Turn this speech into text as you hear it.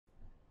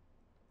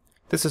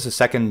This is a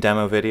second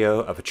demo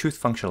video of a truth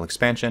functional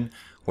expansion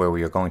where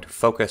we are going to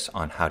focus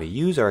on how to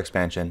use our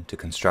expansion to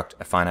construct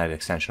a finite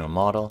extensional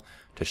model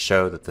to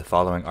show that the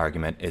following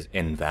argument is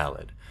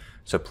invalid.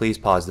 So please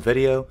pause the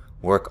video,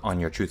 work on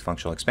your truth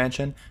functional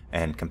expansion,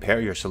 and compare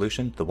your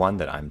solution to the one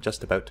that I'm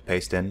just about to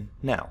paste in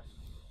now.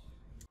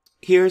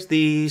 Here's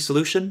the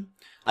solution.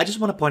 I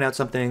just want to point out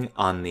something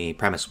on the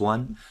premise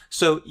 1.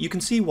 So you can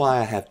see why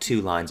I have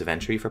two lines of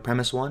entry for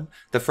premise 1.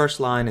 The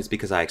first line is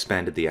because I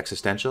expanded the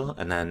existential,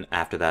 and then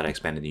after that I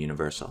expanded the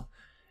universal.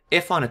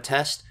 If on a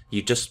test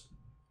you just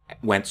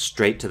went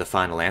straight to the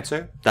final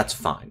answer, that's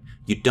fine.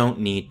 You don't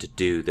need to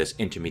do this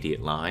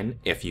intermediate line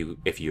if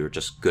you're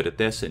just good at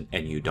this and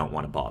you don't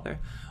want to bother.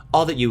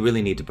 All that you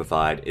really need to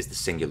provide is the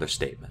singular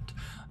statement.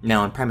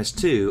 Now in premise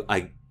 2,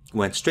 I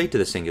went straight to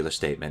the singular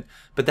statement,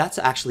 but that's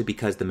actually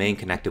because the main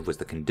connective was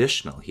the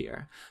conditional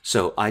here.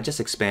 So I just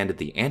expanded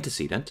the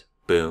antecedent,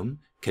 boom,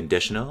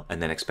 conditional,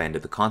 and then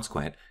expanded the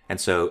consequent, and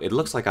so it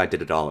looks like I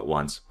did it all at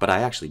once, but I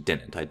actually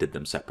didn't. I did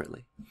them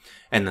separately.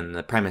 And then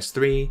the premise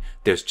 3,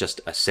 there's just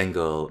a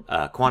single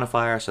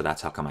quantifier, so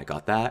that's how come I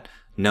got that.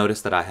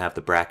 Notice that I have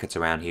the brackets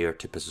around here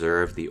to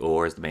preserve the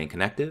or as the main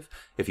connective.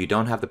 If you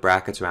don't have the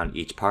brackets around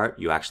each part,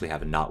 you actually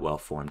have a not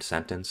well-formed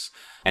sentence.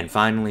 And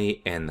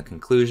finally, in the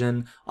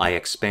conclusion, I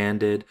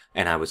expanded,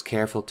 and I was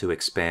careful to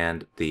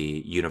expand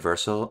the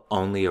universal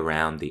only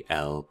around the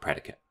L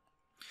predicate.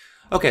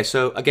 Okay,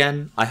 so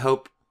again, I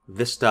hope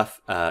this stuff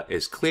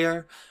is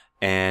clear.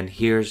 And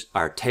here's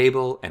our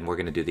table, and we're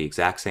going to do the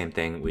exact same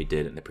thing we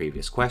did in the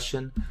previous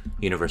question.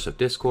 Universe of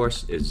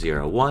discourse is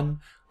 0,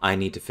 1. I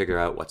need to figure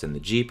out what's in the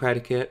G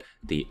predicate,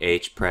 the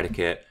H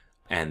predicate,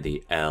 and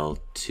the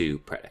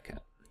L2 predicate.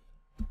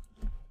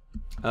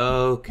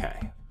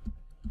 Okay.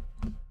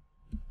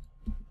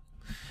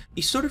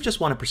 You sort of just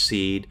want to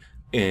proceed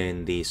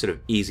in the sort of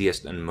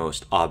easiest and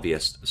most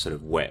obvious sort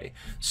of way.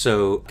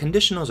 So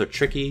conditionals are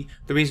tricky.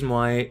 The reason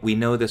why, we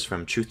know this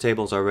from truth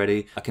tables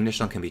already, a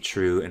conditional can be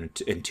true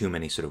in too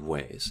many sort of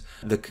ways.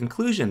 The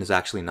conclusion is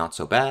actually not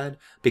so bad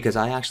because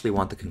I actually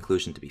want the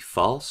conclusion to be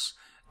false.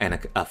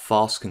 And a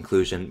false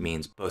conclusion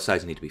means both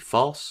sides need to be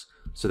false.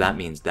 So that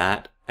means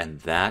that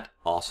and that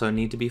also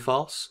need to be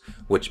false,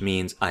 which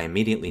means I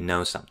immediately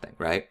know something,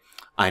 right?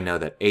 I know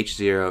that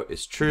H0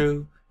 is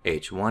true,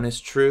 H1 is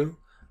true.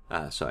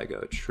 So I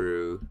go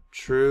true,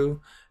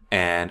 true.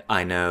 And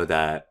I know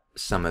that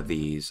some of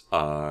these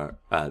are,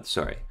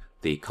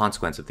 the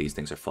consequence of these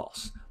things are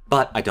false.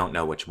 But I don't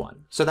know which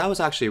one. So that was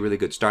actually a really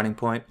good starting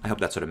point. I hope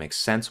that sort of makes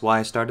sense why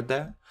I started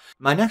there.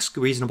 My next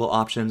reasonable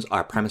options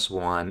are premise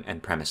 1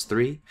 and premise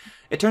 3.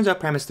 It turns out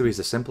premise 3 is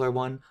a simpler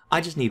one.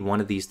 I just need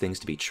one of these things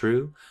to be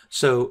true.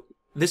 So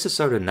this is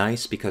sort of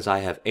nice because I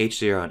have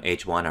H0 and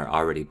H1 are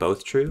already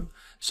both true.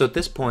 So at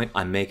this point,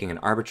 I'm making an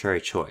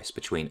arbitrary choice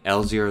between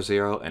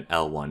L00 and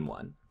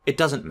L11. It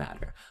doesn't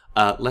matter.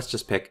 Let's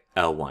just pick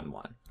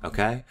L11,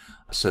 okay?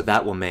 So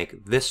that will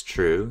make this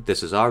true.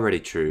 This is already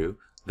true.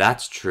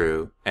 That's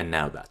true, and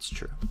now that's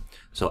true.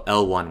 So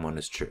L11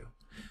 is true.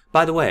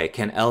 By the way,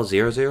 can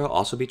L00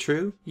 also be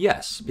true?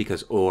 Yes,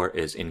 because OR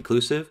is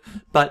inclusive,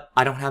 but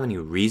I don't have any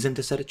reason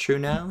to set it true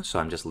now, so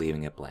I'm just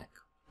leaving it blank.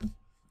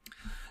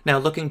 Now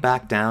looking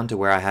back down to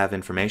where I have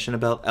information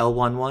about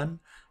L11,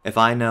 if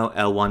I know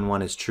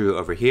L11 is true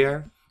over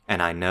here,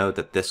 and I know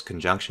that this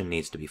conjunction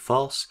needs to be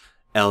false,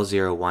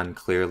 L01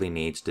 clearly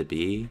needs to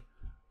be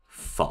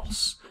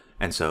false.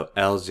 And so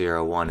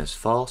L01 is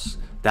false.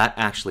 That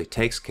actually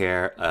takes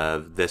care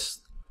of this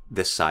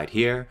side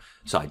here.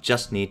 So I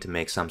just need to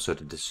make some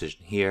sort of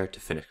decision here to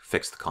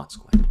fix the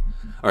consequent,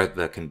 or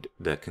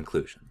the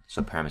conclusion.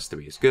 So premise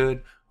 3 is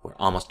good. We're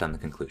almost done the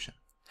conclusion.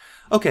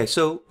 Okay,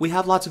 so we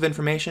have lots of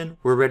information.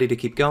 We're ready to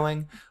keep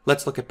going.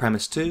 Let's look at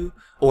premise 2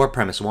 or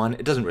premise 1.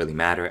 It doesn't really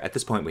matter. At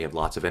this point, we have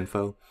lots of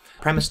info.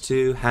 Premise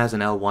 2 has an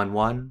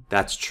L11.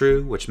 That's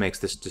true, which makes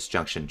this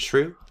disjunction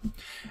true.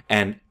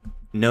 And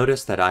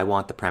notice that I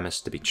want the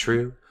premise to be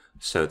true,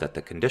 so that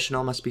the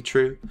conditional must be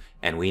true.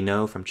 And we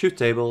know from truth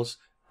tables,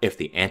 if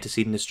the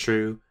antecedent is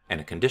true and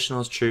a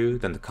conditional is true,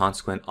 then the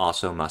consequent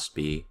also must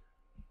be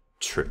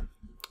true.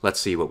 Let's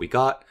see what we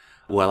got.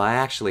 Well, I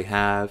actually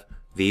have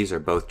these are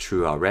both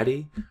true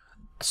already,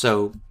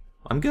 so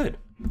I'm good.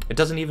 It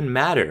doesn't even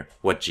matter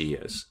what G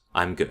is.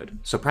 I'm good.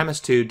 So premise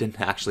 2 didn't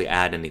actually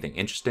add anything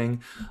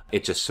interesting.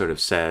 It just sort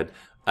of said,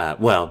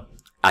 well,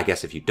 I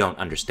guess if you don't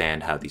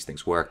understand how these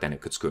things work, then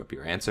it could screw up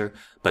your answer,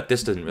 but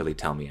this doesn't really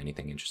tell me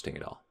anything interesting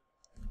at all.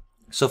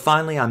 So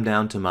finally, I'm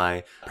down to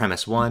my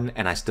premise 1,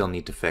 and I still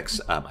need to fix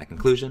my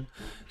conclusion.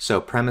 So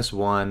premise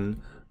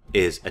 1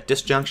 is a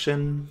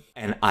disjunction,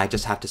 and I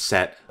just have to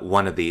set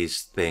one of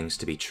these things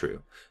to be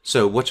true.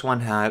 So which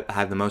one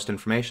have the most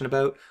information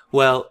about?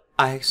 Well,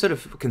 I sort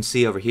of can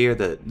see over here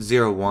that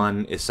 0,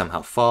 1 is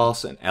somehow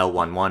false, and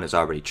L11 is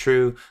already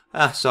true,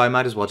 so I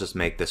might as well just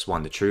make this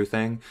one the true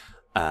thing.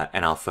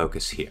 And I'll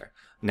focus here.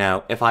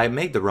 Now, if I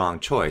made the wrong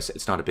choice,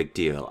 it's not a big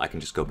deal. I can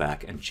just go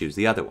back and choose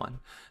the other one.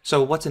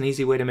 So what's an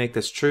easy way to make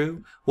this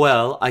true?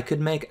 Well, I could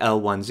make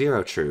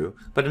L10 true,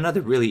 but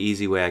another really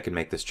easy way I can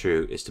make this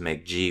true is to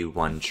make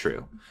G1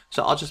 true.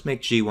 So I'll just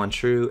make G1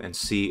 true and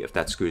see if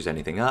that screws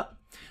anything up.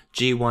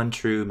 G1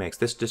 true makes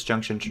this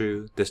disjunction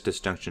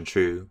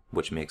true,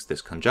 which makes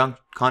this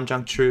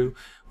conjunct true,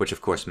 which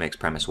of course makes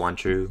premise 1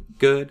 true.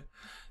 Good.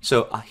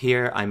 So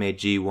here I made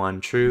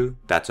G1 true.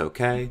 That's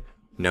okay.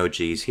 No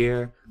G's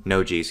here.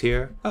 No G's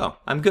here. Oh,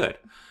 I'm good.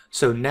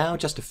 So now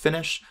just to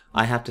finish,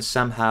 I have to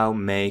somehow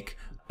make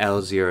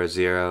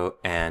L00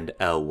 and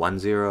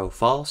L10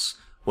 false.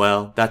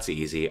 Well, that's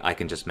easy. I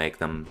can just make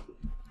them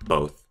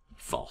both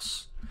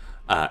false.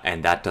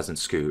 And that doesn't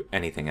screw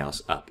anything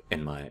else up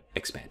in my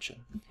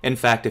expansion. In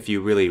fact, if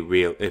you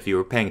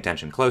were paying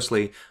attention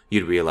closely,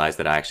 you'd realize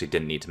that I actually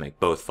didn't need to make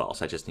both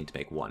false. I just need to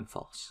make one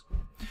false.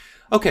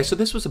 Okay, so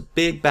this was a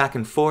big back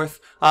and forth.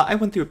 I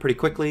went through it pretty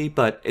quickly,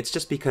 but it's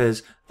just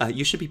because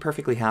you should be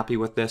perfectly happy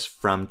with this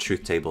from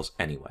truth tables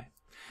anyway.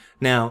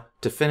 Now,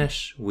 to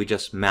finish, we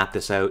just map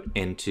this out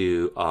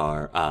into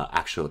our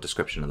actual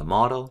description of the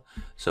model.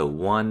 So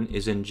 1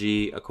 is in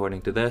G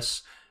according to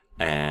this,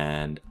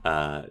 and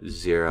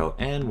 0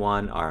 and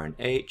 1 are in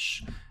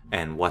H,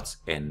 and what's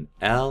in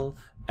L?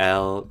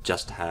 L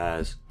just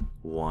has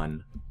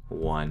 1,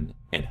 1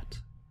 in it.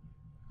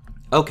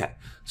 Okay,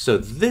 so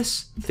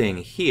this thing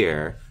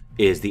here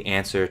is the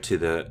answer to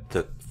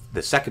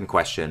the second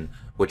question,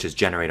 which is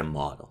generate a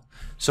model.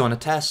 So in a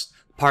test,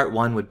 part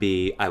 1 would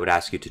be, I would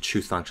ask you to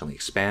truth functionally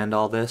expand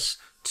all this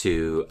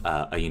to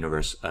a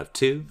universe of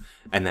 2,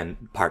 and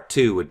then part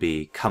 2 would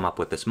be come up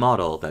with this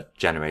model that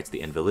generates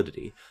the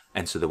invalidity.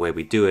 And so the way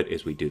we do it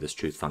is we do this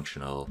truth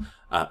functional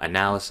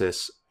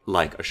analysis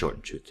like a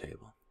shortened truth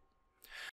table.